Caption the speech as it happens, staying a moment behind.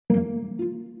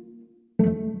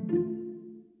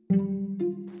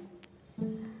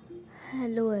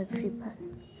Everyone,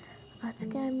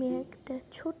 আজকে আমি একটা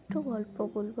ছোট্ট গল্প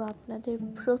বলবো আপনাদের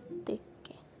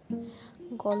প্রত্যেককে।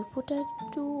 গল্পটা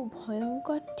একটু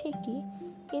ভয়ঙ্কর ঠিকই,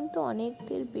 কিন্তু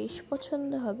অনেকদের বেশ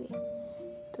পছন্দ হবে।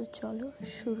 তো চলো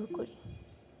শুরু করি।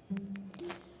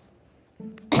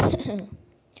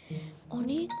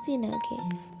 অনেক দিন আগে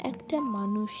একটা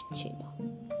মানুষ ছিল।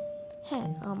 হ্যাঁ,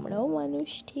 আমরাও মানুষ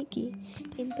ঠিকই,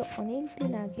 কিন্তু অনেক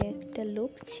দিন আগে একটা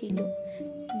লোক ছিল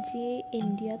যে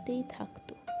ইন্ডিয়াতেই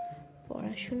থাকতো।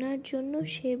 পড়াশোনার জন্য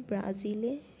সে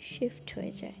ব্রাজিলে শিফট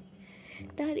হয়ে যায়।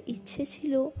 তার ইচ্ছে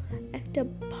ছিল একটা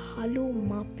ভালো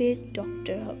মাপের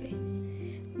ডক্টর হবে।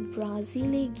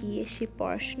 ব্রাজিলে গিয়ে সে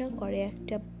পড়াশোনা করে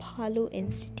একটা ভালো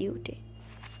ইনস্টিটিউটে।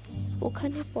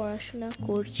 ওখানে পড়াশোনা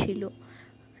করছিল।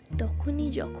 তখনই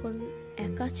যখন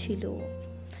একা ছিল,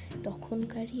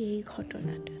 তখনকারই এই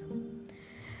ঘটনাটা।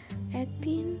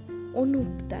 একদিন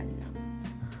অনুপ, তার নাম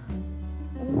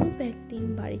অনুপ, একদিন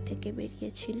বাড়ি থেকে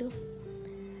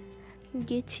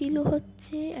গেছিল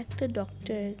হচ্ছে একটা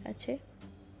ডক্টরের কাছে,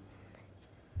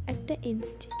 একটা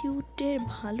ইনস্টিটিউটের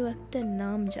ভালো একটা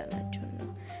নাম জানার জন্য।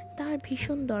 তার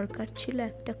ভীষণ দরকার ছিল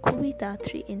একটা খুবই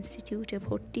তাড়াতাড়ি ইনস্টিটিউটে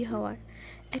ভর্তি হওয়ার,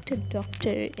 একটা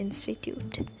ডক্টরের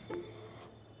ইনস্টিটিউট।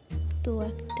 তো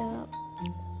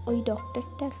ওই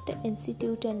ডক্টরটা একটা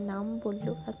ইনস্টিটিউটের নাম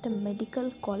বললো, একটা মেডিকেল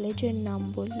কলেজের নাম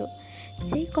বললো,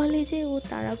 যেই কলেজে ও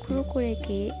তাড়াহুড়ো করে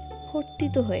গিয়ে ভর্তি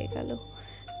তো হয়ে গেল।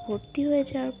 ভর্তি হয়ে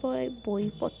যাওয়ার পর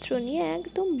বইপত্র নিয়ে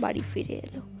একদম বাড়ি ফিরে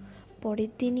এলো।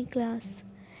 পরের দিনই ক্লাস।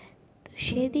 তো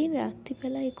সেদিন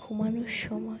রাত্রিবেলায় ঘুমানোর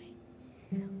সময়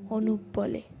অনুপ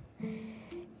বলে,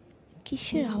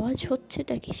 কিসের আওয়াজ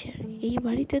হচ্ছেটা কিসের? এই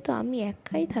বাড়িতে তো আমি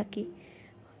একাই থাকি,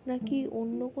 নাকি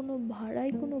অন্য কোনো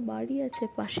ভাড়ায় কোনো বাড়ি আছে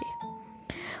পাশে?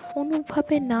 অনুপ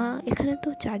ভাবে, না, এখানে তো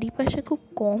চারিপাশে খুব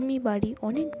কমই বাড়ি,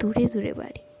 অনেক দূরে দূরে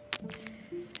বাড়ি।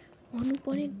 অনুপ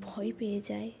অনেক ভয় পেয়ে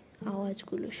যায়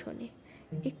আওয়াজগুলো শোনে।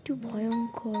 একটু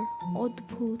ভয়ঙ্কর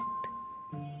অদ্ভুত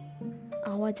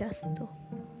আওয়াজ আসতো।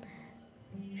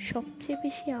 সবচেয়ে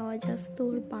বেশি আওয়াজ আসতো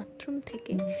ওর বাথরুম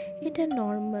থেকে। এটা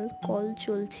নর্মাল কল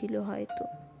চলছিল, হয়তো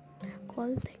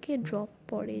কল থেকে ড্রপ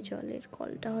পড়ে জলের।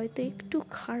 কলটা হয়তো একটু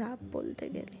খারাপ বলতে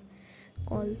গেলে।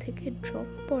 কল থেকে ড্রপ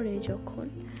পড়ে যখন,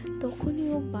 তখনই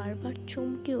ও বারবার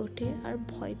চমকে ওঠে আর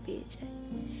ভয় পেয়ে যায়।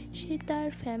 সে তার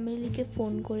ফ্যামিলিকে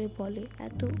ফোন করে বলে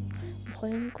এত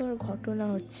ভয়ঙ্কর ঘটনা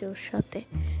হচ্ছে ওর সাথে।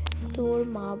 তো ওর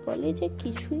মা বলে যে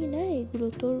কিছুই না, এগুলো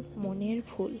তোর মনের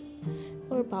ভুল।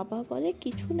 ওর বাবা বলে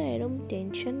কিছু না, এরম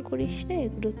টেনশন করিস না,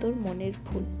 এগুলো তোর মনের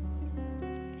ভুল।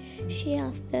 সে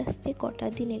আস্তে আস্তে কটা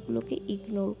দিন এগুলোকে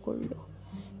ইগনোর করলো,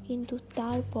 কিন্তু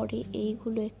তারপরে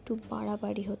এইগুলো একটু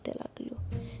বাড়াবাড়ি হতে লাগলো,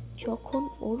 যখন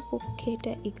ওর পক্ষে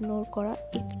এটা ইগনোর করা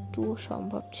একটুও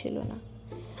সম্ভব ছিল না।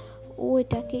 ও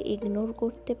এটাকে ইগনোর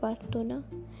করতে পারতো না,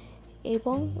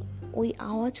 এবং ওই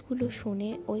আওয়াজগুলো শুনে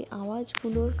ওই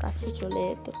আওয়াজগুলোর কাছে চলে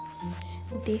যেত,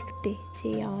 দেখতে যে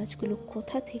এই আওয়াজগুলো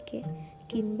কোথা থেকে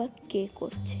কিংবা কে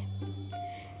করছে।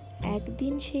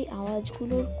 একদিন সেই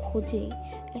আওয়াজগুলোর খোঁজেই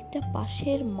একটা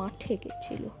পাশের মাঠে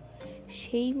গেছিল।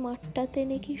 সেই মাঠটাতে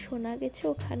নাকি শোনা গেছে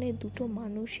ওখানে দুটো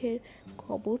মানুষের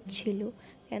কবর ছিল,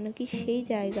 কেন কি সেই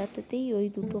জায়গাটাতেই ওই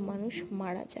দুটো মানুষ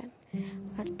মারা যান,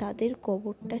 আর তাদের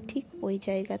কবরটা ঠিক ওই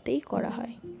জায়গাতেই করা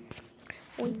হয়।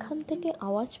 ওইখান থেকে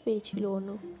আওয়াজ পেয়েছিল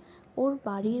অনুপ। ওর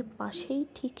বাড়ির পাশেই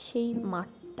ঠিক সেই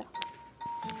মাঠটা।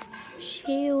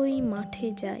 সে ওই মাঠে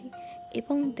যায়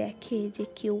এবং দেখে যে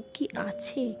কেউ কি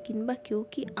আছে কিংবা কেউ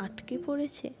কি আটকে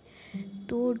পড়েছে।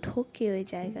 তো ঢোকে ওই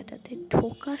জায়গাটাতে।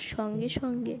 ঢোকার সঙ্গে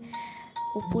সঙ্গে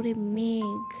উপরে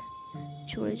মেঘ,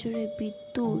 জোরে জোরে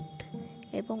বিদ্যুৎ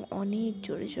এবং অনেক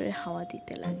জোরে জোরে হাওয়া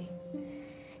দিতে লাগে।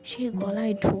 সে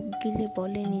গলায় ঢোক গিলে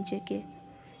বলে নিজেকে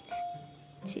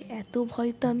যে এত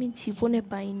ভয় তো আমি জীবনে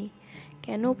পাইনি,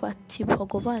 কেন পাচ্ছি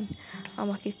ভগবান?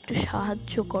 আমাকে একটু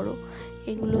সাহায্য করো।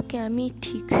 এগুলোকে আমি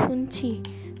ঠিক শুনছি,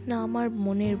 না আমার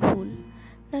মনের ভুল?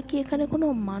 নাকি এখানে কোনো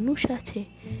মানুষ আছে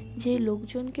যে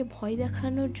লোকজনকে ভয়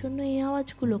দেখানোর জন্য এই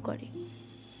আওয়াজগুলো করে?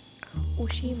 ও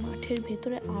সেই মাঠের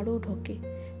ভেতরে আরও ঢোকে।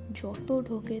 যত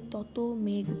ঢোকে তত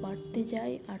মেঘ বাড়তে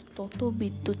যায় আর তত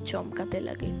বিদ্যুৎ চমকাতে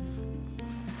লাগে।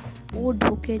 ও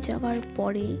ঢুকে যাওয়ার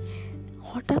পরে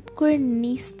হঠাৎ করে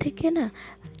নিচ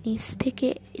থেকে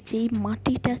যেই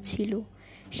মাটিটা ছিল,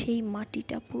 সেই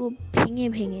মাটিটা পুরো ভেঙে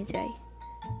ভেঙে যায়।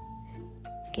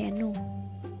 কেন?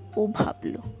 ও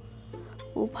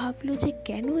ভাবলো যে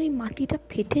কেন এই মাটিটা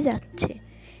ফেটে যাচ্ছে?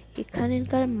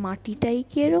 এখানকার মাটিটাই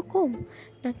কি এরকম,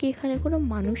 নাকি এখানে কোনো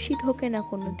মানুষই ঢোকে না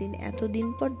কোনোদিন? এতদিন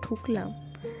পর ঢুকলাম,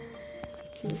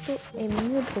 কিন্তু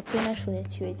এমনিও ঢোকে না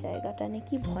শুনেছি ওই জায়গাটা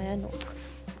নাকি ভয়ানক।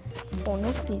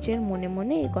 অনুপ নিজের মনে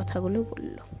মনে এই কথাগুলো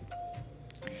বলল।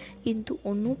 কিন্তু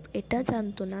অনুপ এটা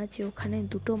জানতো না যে ওখানে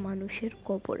দুটো মানুষের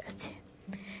কবর আছে।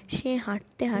 সে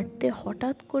হাঁটতে হাঁটতে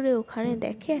হঠাৎ করে ওখানে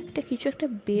দেখে কিছু একটা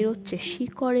বেরোচ্ছে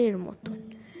শিকড়ের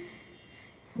মতন।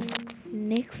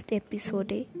 নেক্সট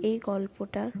এপিসোডে এই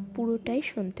গল্পটার পুরোটাই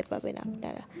শুনতে পাবেন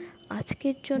আপনারা।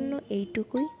 আজকের জন্য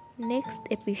এইটুকুই।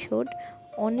 নেক্সট এপিসোড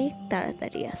অনেক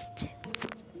তাড়াতাড়ি আসছে।